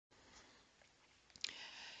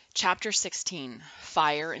Chapter 16.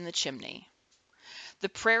 Fire in the Chimney. The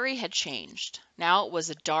prairie had changed. Now it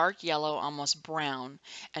was a dark yellow, almost brown,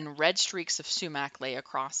 and red streaks of sumac lay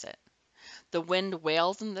across it. The wind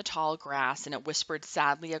wailed in the tall grass, and it whispered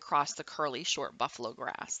sadly across the curly, short buffalo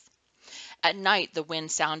grass. At night the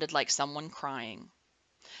wind sounded like someone crying.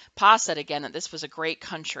 Pa said again that this was a great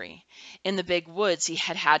country. In the big woods he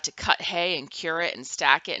had had to cut hay and cure it and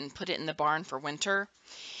stack it and put it in the barn for winter.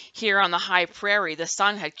 Here on the high prairie, the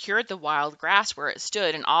sun had cured the wild grass where it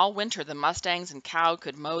stood, and all winter the mustangs and cow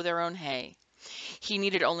could mow their own hay. He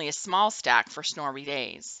needed only a small stack for snowy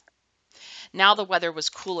days. Now the weather was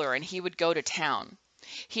cooler, and he would go to town.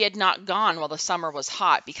 He had not gone while the summer was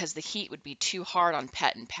hot because the heat would be too hard on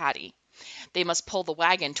Pet and Patty. They must pull the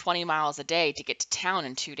wagon 20 miles a day to get to town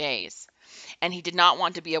in 2 days, and he did not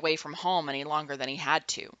want to be away from home any longer than he had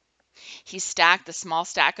to. He stacked the small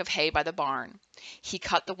stack of hay by the barn. He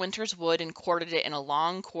cut the winter's wood and corded it in a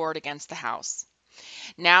long cord against the house.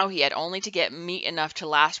 Now he had only to get meat enough to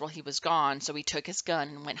last while he was gone, so he took his gun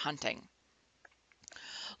and went hunting.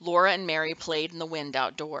 Laura and Mary played in the wind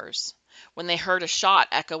outdoors. When they heard a shot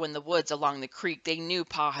echo in the woods along the creek, they knew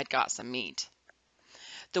Pa had got some meat.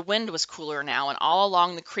 The wind was cooler now, and all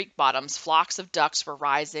along the creek bottoms flocks of ducks were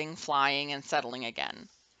rising, flying, and settling again.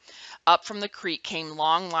 Up from the creek came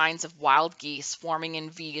long lines of wild geese forming in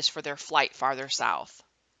V's for their flight farther south.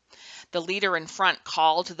 The leader in front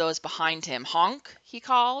called to those behind him. "Honk," he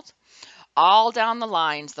called. All down the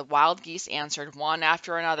lines the wild geese answered one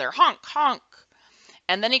after another, "Honk, honk."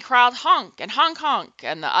 And then he cried, "Honk," and "honk, honk,"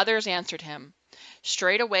 and the others answered him.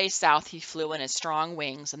 Straight away south he flew in his strong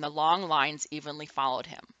wings, and the long lines evenly followed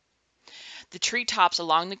him. The treetops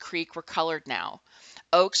along the creek were colored now.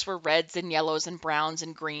 Oaks were reds and yellows and browns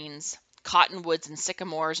and greens. Cottonwoods and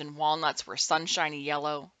sycamores and walnuts were sunshiny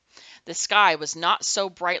yellow. The sky was not so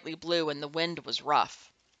brightly blue, and the wind was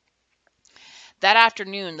rough. That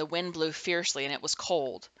afternoon the wind blew fiercely, and it was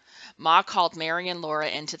cold. Ma called Mary and Laura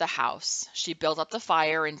into the house. She built up the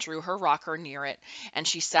fire and drew her rocker near it, and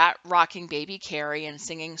she sat rocking baby Carrie and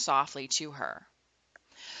singing softly to her.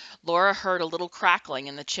 Laura heard a little crackling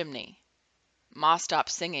in the chimney. Ma stopped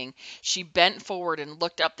singing. She bent forward and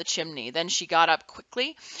looked up the chimney. Then she got up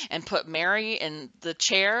quickly and put Mary in the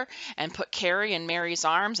chair and put Carrie in Mary's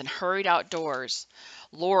arms and hurried outdoors.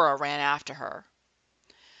 Laura ran after her.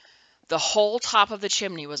 The whole top of the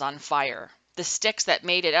chimney was on fire. The sticks that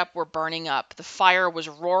made it up were burning up. The fire was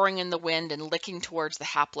roaring in the wind and licking towards the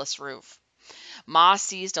hapless roof. Ma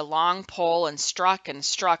seized a long pole and struck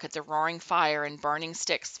at the roaring fire, and burning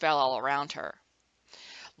sticks fell all around her.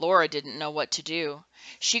 Laura didn't know what to do.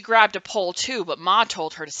 She grabbed a pole too, but Ma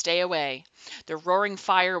told her to stay away. The roaring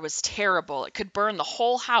fire was terrible. It could burn the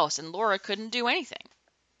whole house, and Laura couldn't do anything.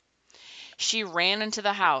 She ran into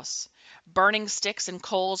the house. Burning sticks and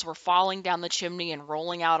coals were falling down the chimney and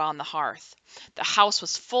rolling out on the hearth. The house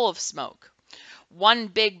was full of smoke. One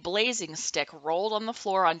big blazing stick rolled on the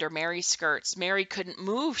floor under Mary's skirts. Mary couldn't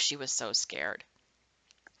move, she was so scared.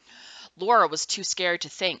 Laura was too scared to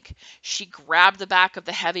think. She grabbed the back of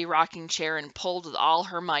the heavy rocking chair and pulled with all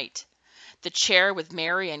her might. The chair with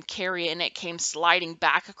Mary and Carrie in it came sliding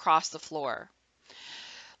back across the floor.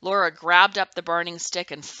 Laura grabbed up the burning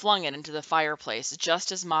stick and flung it into the fireplace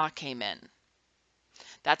just as Ma came in.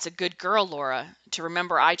 "That's a good girl, Laura, to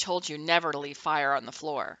remember I told you never to leave fire on the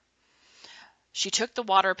floor." She took the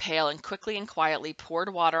water pail and quickly and quietly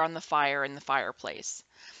poured water on the fire in the fireplace.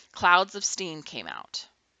 Clouds of steam came out.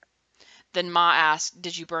 Then Ma asked,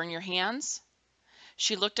 "Did you burn your hands?"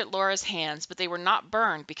 She looked at Laura's hands, but they were not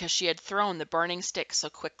burned because she had thrown the burning stick so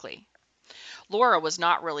quickly. Laura was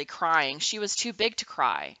not really crying. She was too big to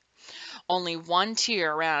cry. Only one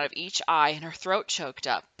tear ran out of each eye, and her throat choked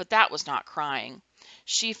up, but that was not crying.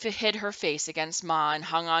 She hid her face against Ma and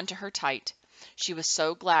hung on to her tight. She was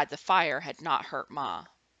so glad the fire had not hurt Ma.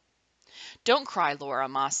 "Don't cry, Laura,"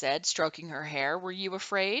 Ma said, stroking her hair. "Were you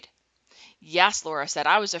afraid?" "Yes," Laura said.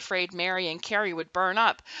 "I was afraid Mary and Carrie would burn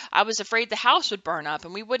up. I was afraid the house would burn up,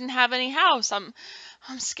 and we wouldn't have any house. I'm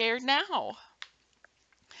scared now."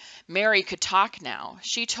 Mary could talk now.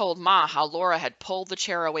 She told Ma how Laura had pulled the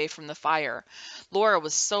chair away from the fire. Laura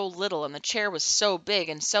was so little, and the chair was so big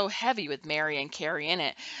and so heavy with Mary and Carrie in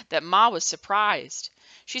it, that Ma was surprised.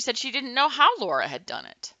 She said she didn't know how Laura had done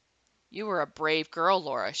it. "You were a brave girl,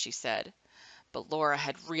 Laura," she said. But Laura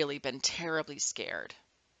had really been terribly scared.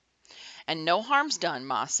 "And no harm's done,"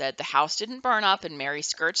 Ma said. "The house didn't burn up, and Mary's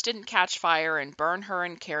skirts didn't catch fire and burn her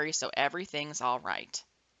and Carrie, so everything's all right."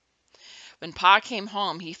 When Pa came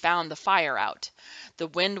home, he found the fire out. The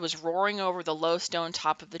wind was roaring over the low stone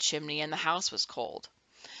top of the chimney, and the house was cold.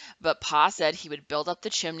 But Pa said he would build up the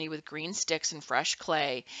chimney with green sticks and fresh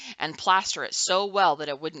clay and plaster it so well that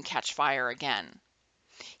it wouldn't catch fire again.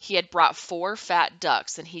 He had brought 4 fat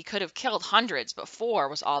ducks, and he could have killed hundreds, but 4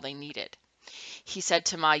 was all they needed. He said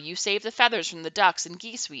to Ma, "You save the feathers from the ducks and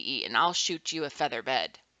geese we eat, and I'll shoot you a feather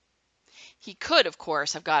bed." He could, of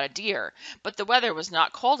course, have got a deer, but the weather was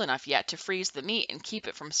not cold enough yet to freeze the meat and keep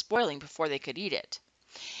it from spoiling before they could eat it.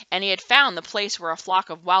 And he had found the place where a flock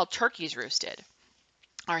of wild turkeys roosted.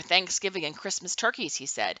 "Our Thanksgiving and Christmas turkeys," he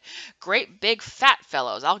said. "Great big fat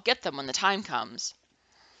fellows. I'll get them when the time comes."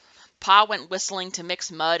 Pa went whistling to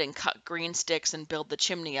mix mud and cut green sticks and build the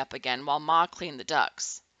chimney up again, while Ma cleaned the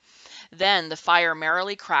ducks. Then the fire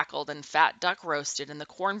merrily crackled and fat duck roasted and the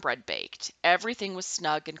cornbread baked. Everything was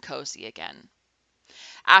snug and cozy again.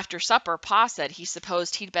 After supper, Pa said he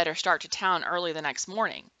supposed he'd better start to town early the next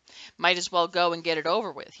morning. "Might as well go and get it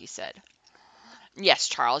over with," he said. "Yes,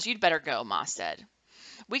 Charles, you'd better go," Ma said.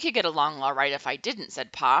 "We could get along all right if I didn't,"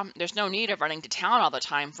 said Pa. "There's no need of running to town all the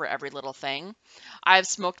time for every little thing. I've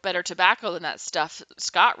smoked better tobacco than that stuff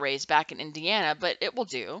Scott raised back in Indiana, but it will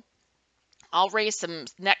do. I'll raise some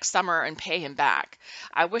next summer and pay him back.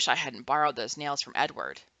 I wish I hadn't borrowed those nails from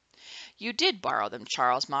Edward." "You did borrow them,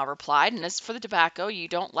 Charles," Ma replied, "and as for the tobacco, you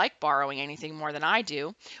don't like borrowing anything more than I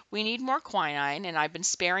do. We need more quinine, and I've been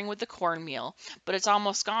sparing with the cornmeal, but it's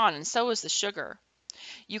almost gone, and so is the sugar.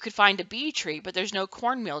 You could find a bee tree, but there's no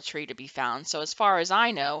cornmeal tree to be found, so as far as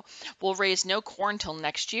I know, we'll raise no corn till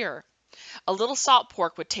next year. A little salt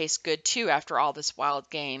pork would taste good, too, after all this wild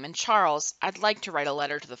game. And, Charles, I'd like to write a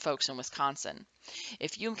letter to the folks in Wisconsin.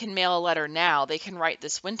 If you can mail a letter now, they can write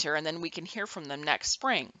this winter, and then we can hear from them next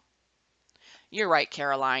spring." "You're right,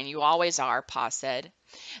 Caroline. You always are," Pa said.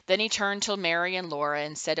 Then he turned to Mary and Laura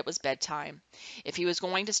and said it was bedtime. If he was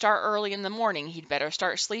going to start early in the morning, he'd better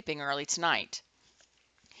start sleeping early tonight.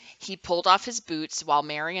 He pulled off his boots while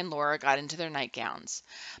Mary and Laura got into their nightgowns.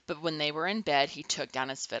 But when they were in bed, he took down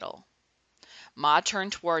his fiddle. Ma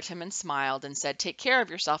turned toward him and smiled and said, "Take care of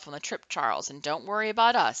yourself on the trip, Charles, and don't worry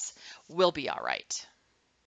about us. We'll be all right."